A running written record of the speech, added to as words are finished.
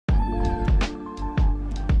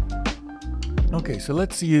Okay, so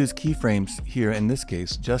let's use keyframes here in this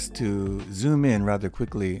case just to zoom in rather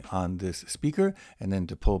quickly on this speaker and then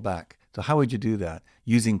to pull back. So how would you do that?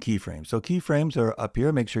 Using keyframes. So keyframes are up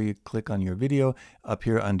here. Make sure you click on your video. Up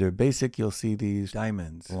here under basic, you'll see these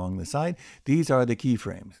diamonds along the side. These are the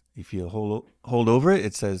keyframes. If you hold over it,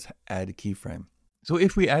 it says add a keyframe. So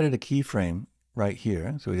if we added a keyframe right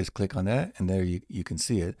here, so we just click on that and there you can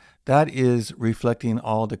see it. That is reflecting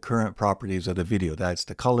all the current properties of the video. That's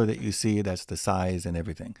the color that you see, that's the size and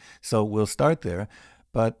everything. So we'll start there,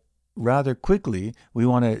 but rather quickly we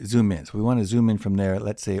want to zoom in. So we want to zoom in from there,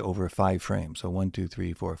 let's say over 5 frames. So 1, 2,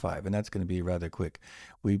 3, 4, 5, and that's going to be rather quick.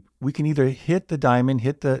 We can either hit the diamond,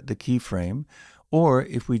 hit the keyframe, or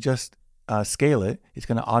if we just scale it, it's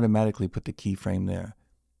going to automatically put the keyframe there.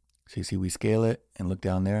 So you see we scale it and look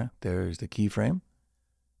down there, there's the keyframe.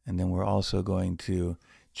 And then we're also going to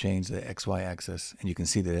change the XY axis and you can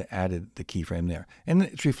see that it added the keyframe there. And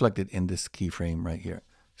it's reflected in this keyframe right here.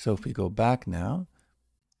 So if we go back now,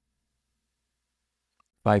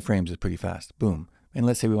 5 frames is pretty fast, boom. And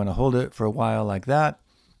let's say we want to hold it for a while like that.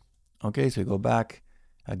 Okay, so we go back,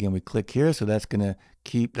 again we click here, so that's going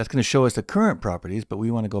to show us the current properties, but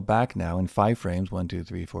we want to go back now in 5 frames, 1, 2,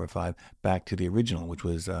 3, 4, 5, back to the original, which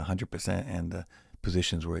was 100% and the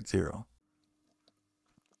positions were at 0.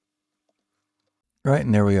 Right,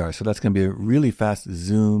 and there we are. So that's going to be a really fast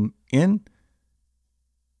zoom in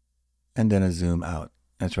and then a zoom out.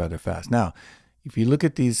 That's rather fast. Now, if you look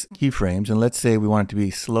at these keyframes, and let's say we want it to be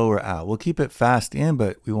slower out, we'll keep it fast in,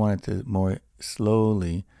 but we want it to more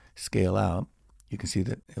slowly scale out. You can see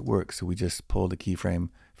that it works. So we just pull the keyframe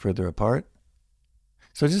further apart.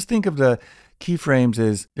 So just think of the keyframes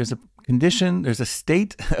as there's a condition, there's a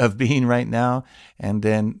state of being right now, and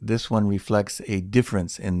then this one reflects a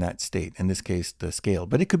difference in that state, in this case the scale.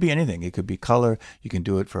 But it could be anything. It could be color. You can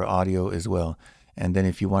do it for audio as well. And then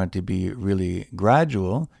if you want it to be really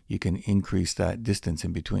gradual, you can increase that distance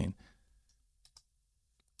in between.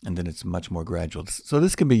 And then it's much more gradual. So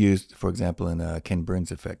this can be used, for example, in a Ken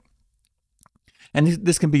Burns effect. And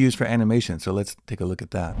this can be used for animation. So let's take a look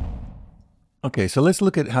at that. Okay, so let's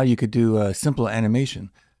look at how you could do a simple animation.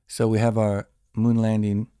 So we have our moon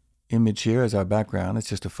landing image here as our background. It's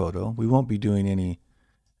just a photo. We won't be doing any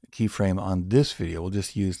keyframe on this video. We'll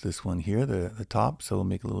just use this one here, the top. So we'll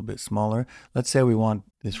make it a little bit smaller. Let's say we want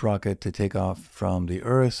this rocket to take off from the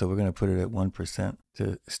Earth. So we're going to put it at 1%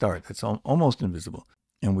 to start. That's almost invisible.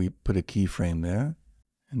 And we put a keyframe there.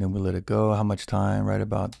 And then we'll let it go. How much time? Right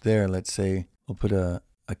about there. Let's say we'll put a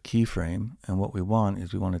keyframe, and what we want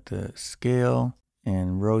is we want it to scale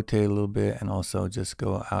and rotate a little bit and also just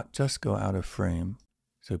go out of frame.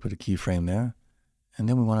 So we put a keyframe there, and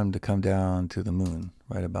then we want them to come down to the moon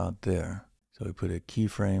right about there. So we put a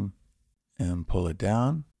keyframe and pull it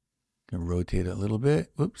down and rotate it a little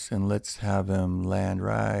bit. Oops, and let's have them land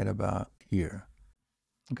right about here.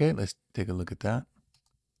 Okay, let's take a look at that.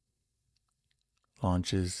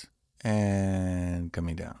 Launches and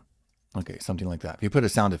coming down. Okay, something like that. If you put a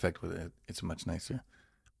sound effect with it, it's much nicer.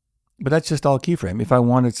 But that's just all keyframe. If I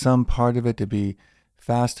wanted some part of it to be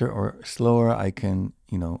faster or slower, I can,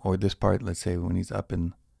 or this part, let's say when he's up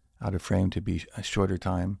and out of frame to be a shorter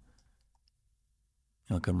time,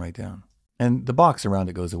 it'll come right down. And the box around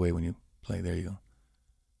it goes away when you play. There you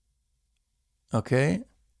go. Okay,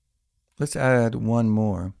 let's add one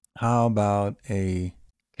more. How about a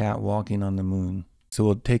cat walking on the moon? So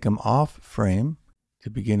we'll take him off frame to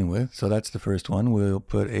begin with. So that's the first one. We'll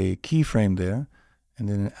put a keyframe there. And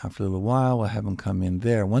then after a little while, we'll have them come in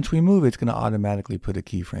there. Once we move, it's going to automatically put a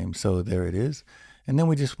keyframe. So there it is. And then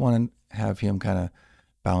we just want to have him kind of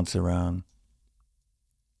bounce around,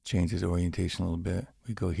 change his orientation a little bit.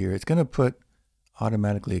 We go here. It's going to put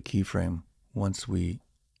automatically a keyframe once we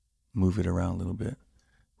move it around a little bit.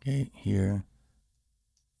 Okay, here,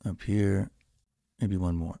 up here, maybe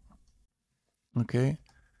one more. Okay.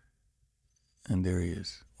 And there he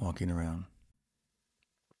is, walking around.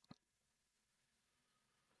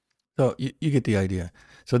 So you get the idea.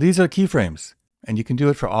 So these are keyframes, and you can do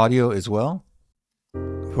it for audio as well.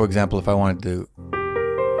 For example, if I wanted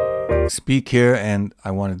to speak here and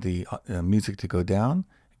I wanted the music to go down,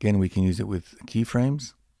 again, we can use it with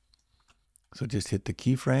keyframes. So just hit the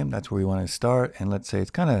keyframe. That's where we want to start. And let's say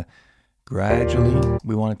it's kind of gradually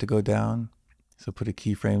we want it to go down. So put a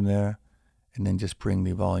keyframe there and then just bring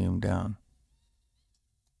the volume down.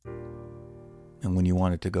 And when you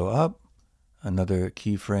want it to go up, another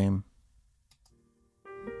keyframe,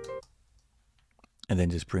 and then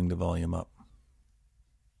just bring the volume up.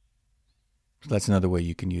 So that's another way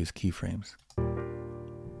you can use keyframes.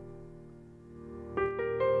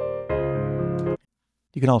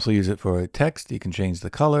 You can also use it for text. You can change the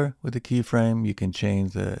color with the keyframe. You can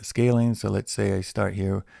change the scaling. So let's say I start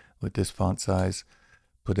here with this font size,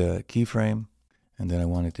 put a keyframe, and then I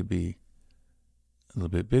want it to be a little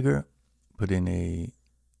bit bigger. Put in a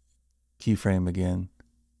keyframe again.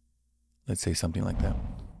 Let's say something like that.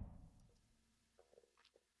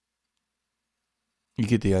 You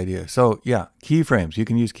get the idea. So yeah, keyframes. You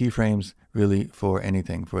can use keyframes really for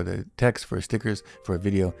anything, for the text, for stickers, for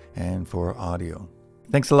video, and for audio.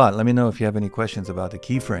 Thanks a lot. Let me know if you have any questions about the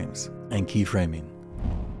keyframes and keyframing.